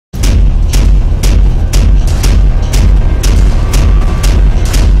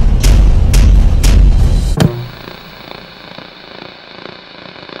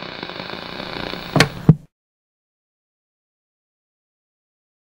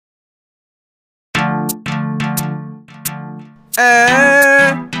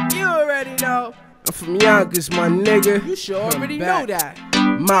You already know. I'm from Yonkers, my nigga. You sure already know that.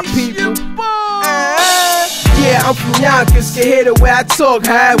 My people. Yeah, I'm from Yonkers, can hear the way I talk.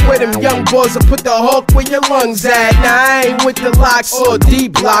 High with them young boys, I put the hook where your lungs at. Now I ain't with the locks or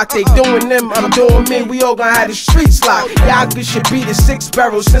D-block. They doing them, I'm doing me. We all gonna have the streets locked. Yonkers should be the 6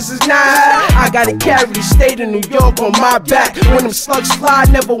 barrel since it's 9. I gotta carry the state of New York on my back. When them slugs fly,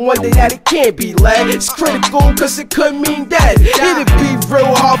 never wonder that it can't be led. It's critical cause it could mean dead. It'd be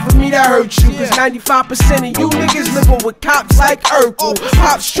real hard for me to hurt you, cause 95% of you niggas living with cops like Urkel.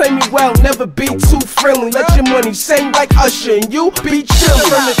 Pops train me well, never be too friendly. Let your money sing like Usher and you be chill.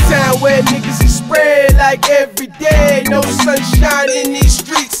 From the town where niggas is spread like every day. No sunshine in these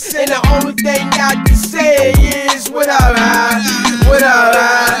streets, and the only thing I can say is what up, what up.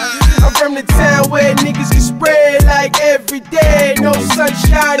 I'm from the town where niggas is spread like every day. No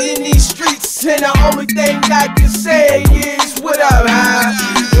sunshine in these streets, and the only thing I can say is what up,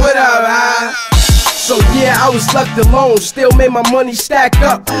 what up. So yeah, I was left alone, still made my money stack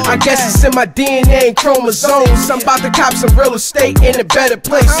up. I guess it's in my DNA and chromosomes. I'm about to cop some real estate in a better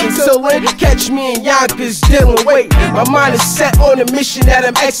place. Until then, catch me in Yonkers dealing weight. My mind is set on a mission that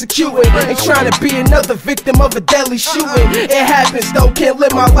I'm executing. Ain't trying to be another victim of a deadly shooting. It happens though, can't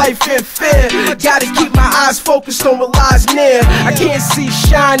live my life in fear. Gotta keep my eyes focused on what lies near. I can't see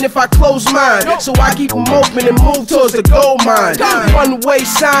shine if I close mine, so I keep them open and move towards the gold mine. One-way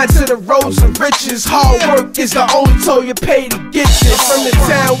sign to the roads of riches. Hard work is the only toll you pay to get this. From the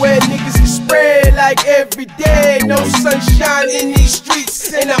town where niggas is spread like every day. No sunshine in these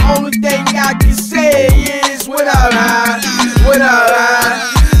streets, and the only thing I can say is what up, what up.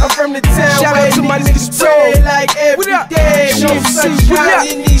 I'm from the town where niggas spread like every day. No sunshine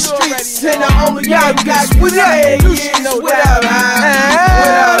in these streets, and the only thing I can say is what up, what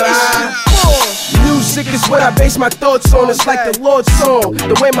up. Music is what I base my thoughts on. It's like the Lord's song.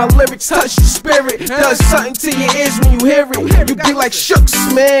 The way my lyrics touch the spirit does something to your ears when you hear it. You be like shooks,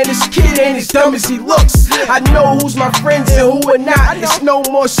 man. This kid ain't as dumb as he looks. I know who's my friends and who are not. It's no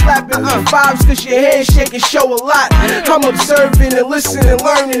more slapping vibes cause your handshake and show a lot. I'm observing and listening and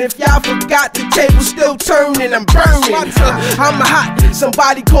learning. If y'all forgot, the table's still turning. I'm burning. I'm hot.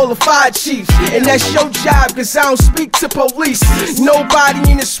 Somebody call the fire chief, and that's your job cause I don't speak to police.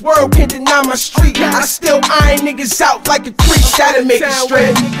 Nobody in this world can deny my street. I still iron niggas out like a creep. That'll make it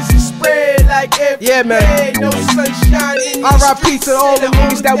straight. Niggas is spread like every day. Man. No sunshine in R.I.P. to all the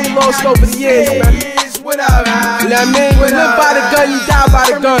niggas that we lost over the years, man. You know what I mean? You live by the gun, you die by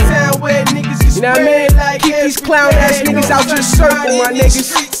the gun. You know what I mean? Keep these clown ass niggas out your circle, my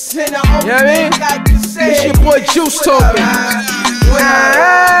niggas. You know what I mean? It's your boy Juice talking.